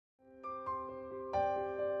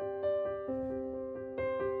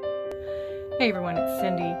Hey everyone, it's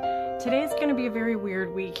Cindy. Today's going to be a very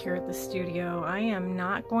weird week here at the studio. I am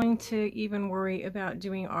not going to even worry about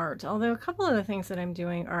doing art, although a couple of the things that I'm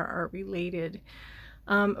doing are art related.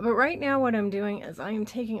 But right now what I'm doing is I am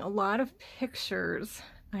taking a lot of pictures,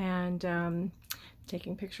 and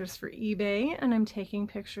taking pictures for eBay, and I'm taking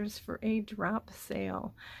pictures for a drop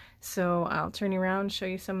sale. So I'll turn you around, show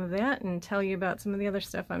you some of that, and tell you about some of the other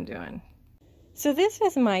stuff I'm doing. So this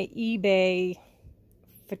is my eBay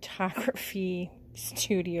photography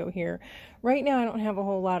studio here. Right now I don't have a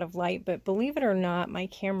whole lot of light, but believe it or not, my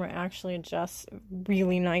camera actually adjusts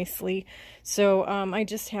really nicely. So I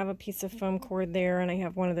just have a piece of foam cord there, and I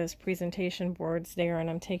have one of those presentation boards there, and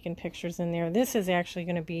I'm taking pictures in there. This is actually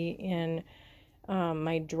going to be in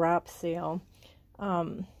my drop sale.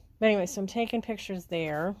 But anyway, so I'm taking pictures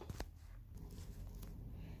there.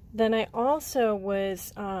 Then I also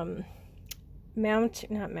was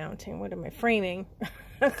framing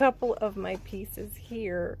a couple of my pieces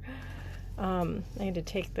here. I had to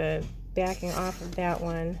take the backing off of that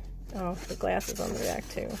one. Oh, the glass is on the back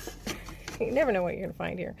too. You never know what you're gonna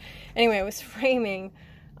find here. Anyway, I was framing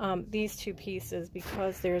these two pieces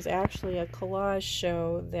because there's actually a collage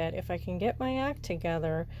show that if I can get my act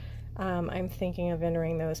together, I'm thinking of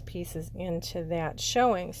entering those pieces into that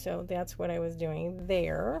showing. So that's what I was doing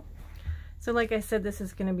there. So like I said, this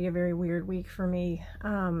is going to be a very weird week for me.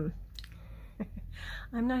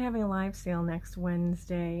 I'm not having a live sale next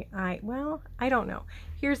Wednesday. I don't know.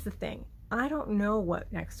 Here's the thing. I don't know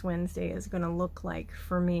what next Wednesday is going to look like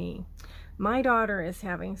for me. My daughter is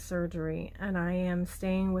having surgery, and I am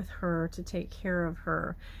staying with her to take care of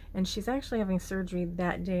her. And she's actually having surgery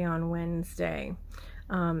that day on Wednesday.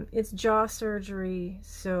 It's jaw surgery,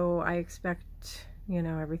 so I expect, you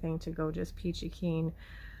know, everything to go just peachy keen.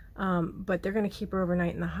 But they're going to keep her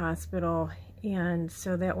overnight in the hospital, and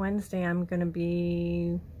so that Wednesday I'm going to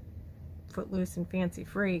be footloose and fancy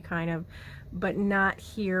free, kind of, but not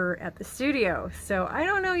here at the studio. So I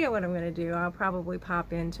don't know yet what I'm going to do. I'll probably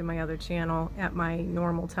pop into my other channel at my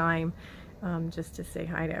normal time, just to say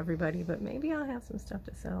hi to everybody, but maybe I'll have some stuff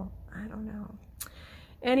to sell. I don't know.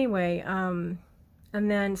 Anyway, and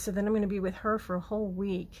then I'm going to be with her for a whole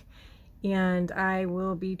week. And I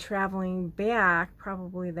will be traveling back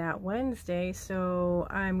probably that Wednesday, so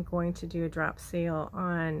I'm going to do a drop sale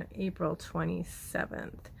on April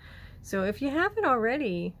 27th. So if you haven't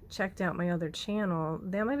already checked out my other channel,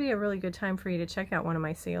 that might be a really good time for you to check out one of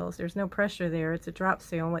my sales. There's no pressure there. It's a drop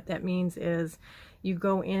sale. And what that means is you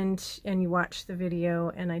go in and you watch the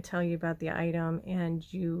video, and I tell you about the item, and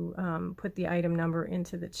you put the item number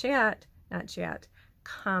into the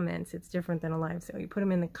comments. It's different than a live sale. You put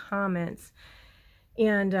them in the comments,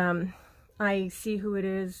 and I see who it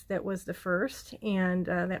is that was the first, and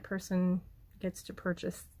that person gets to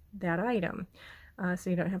purchase that item. So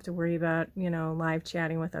you don't have to worry about, you know, live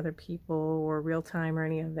chatting with other people or real time or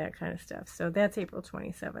any of that kind of stuff. So that's April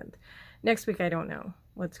 27th. Next week I don't know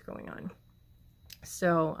what's going on.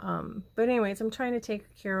 So but anyways, I'm trying to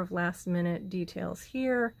take care of last minute details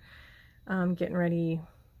here, getting ready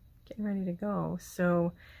to go.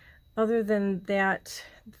 So other than that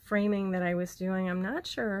framing that I was doing, I'm not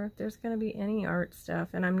sure if there's going to be any art stuff,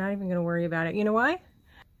 and I'm not even going to worry about it. You know why?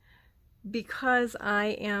 Because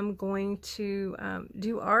I am going to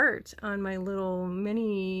do art on my little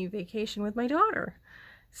mini vacation with my daughter.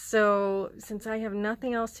 So since I have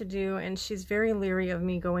nothing else to do, and she's very leery of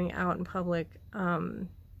me going out in public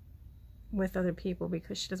with other people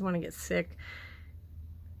because she doesn't want to get sick,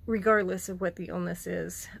 regardless of what the illness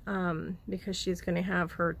is, because she's going to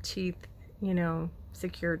have her teeth, you know,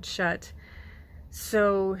 secured shut.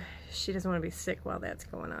 So she doesn't want to be sick while that's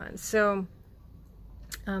going on. So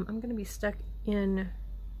I'm going to be stuck in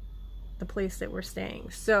the place that we're staying.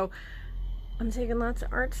 So I'm taking lots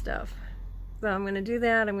of art stuff. So I'm going to do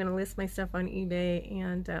that. I'm going to list my stuff on eBay,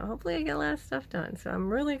 and hopefully I get a lot of stuff done. So I'm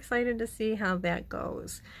really excited to see how that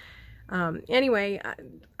goes. Anyway,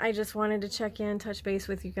 I just wanted to check in, touch base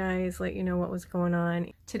with you guys, let you know what was going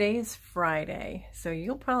on. Today is Friday, so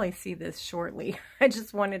you'll probably see this shortly. I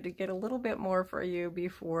just wanted to get a little bit more for you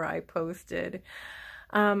before I posted.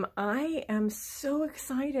 I am so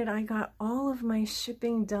excited. I got all of my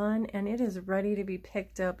shipping done, and it is ready to be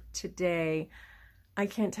picked up today. I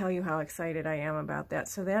can't tell you how excited I am about that.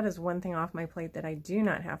 So that is one thing off my plate that I do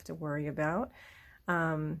not have to worry about.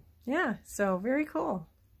 Yeah, so very cool.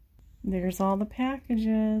 There's all the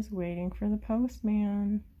packages waiting for the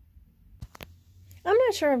postman. I'm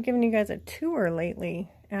not sure I've given you guys a tour lately,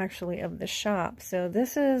 actually, of the shop. So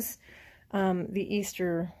this is the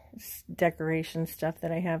Easter decoration stuff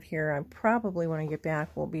that I have here. I probably, when I get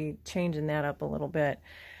back, will be changing that up a little bit.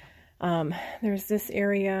 There's this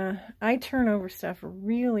area. I turn over stuff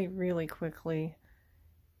really, really quickly.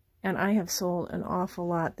 And I have sold an awful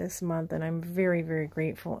lot this month, and I'm very, very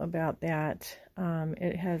grateful about that.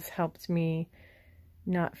 It has helped me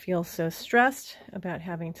not feel so stressed about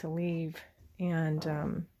having to leave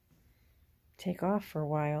and take off for a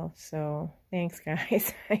while. So thanks,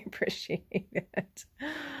 guys. I appreciate it.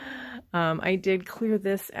 I did clear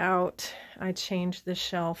this out. I changed the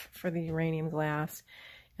shelf for the uranium glass,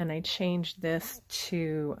 and I changed this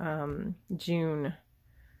to June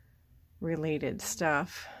related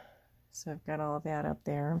stuff. So I've got all of that up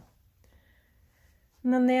there.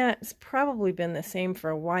 And then that's probably been the same for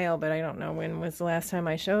a while, but I don't know when was the last time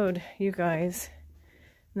I showed you guys.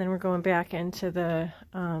 And then we're going back into the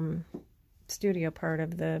studio part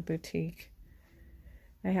of the boutique.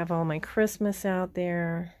 I have all my Christmas out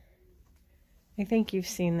there. I think you've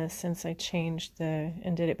seen this since I changed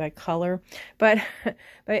and did it by color. But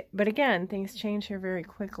again, things change here very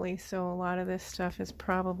quickly, so a lot of this stuff is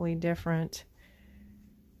probably different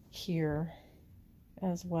here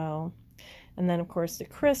as well. And then of course the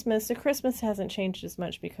Christmas hasn't changed as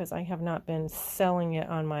much because I have not been selling it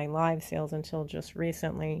on my live sales until just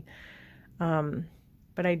recently.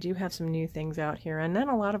 But I do have some new things out here, and then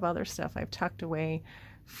a lot of other stuff I've tucked away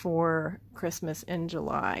for Christmas in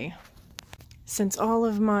July. Since all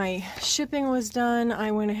of my shipping was done,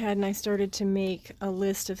 I went ahead and I started to make a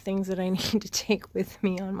list of things that I need to take with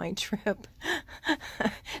me on my trip.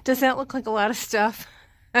 Does that look like a lot of stuff?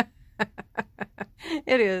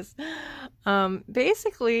 It is.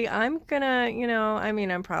 Basically, I'm gonna,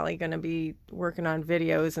 I'm probably gonna be working on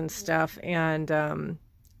videos and stuff, and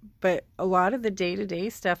but a lot of the day-to-day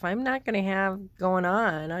stuff I'm not gonna have going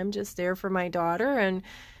on. I'm just there for my daughter,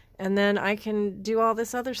 and then I can do all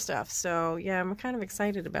this other stuff. So yeah, I'm kind of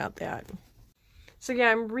excited about that. So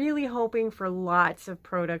yeah, I'm really hoping for lots of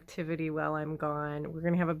productivity while I'm gone. We're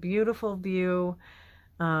gonna have a beautiful view.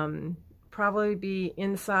 Probably be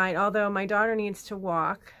inside, although my daughter needs to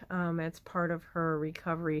walk. It's part of her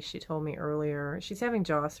recovery, she told me earlier. She's having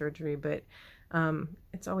jaw surgery, but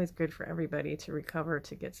it's always good for everybody to recover,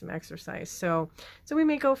 to get some exercise. So we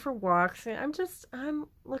may go for walks, and I'm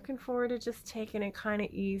looking forward to just taking it kind of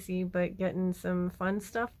easy, but getting some fun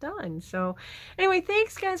stuff done. So anyway,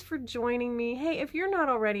 thanks guys for joining me. Hey, if you're not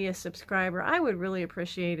already a subscriber, I would really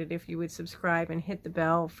appreciate it if you would subscribe and hit the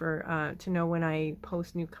bell for to know when I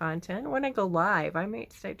post new content. When I go live, I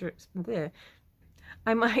might start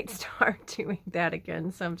doing that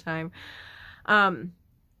again sometime.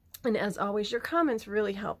 And as always, your comments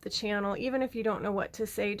really help the channel. Even if you don't know what to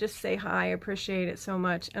say, just say hi. I appreciate it so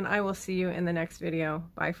much. And I will see you in the next video.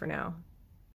 Bye for now.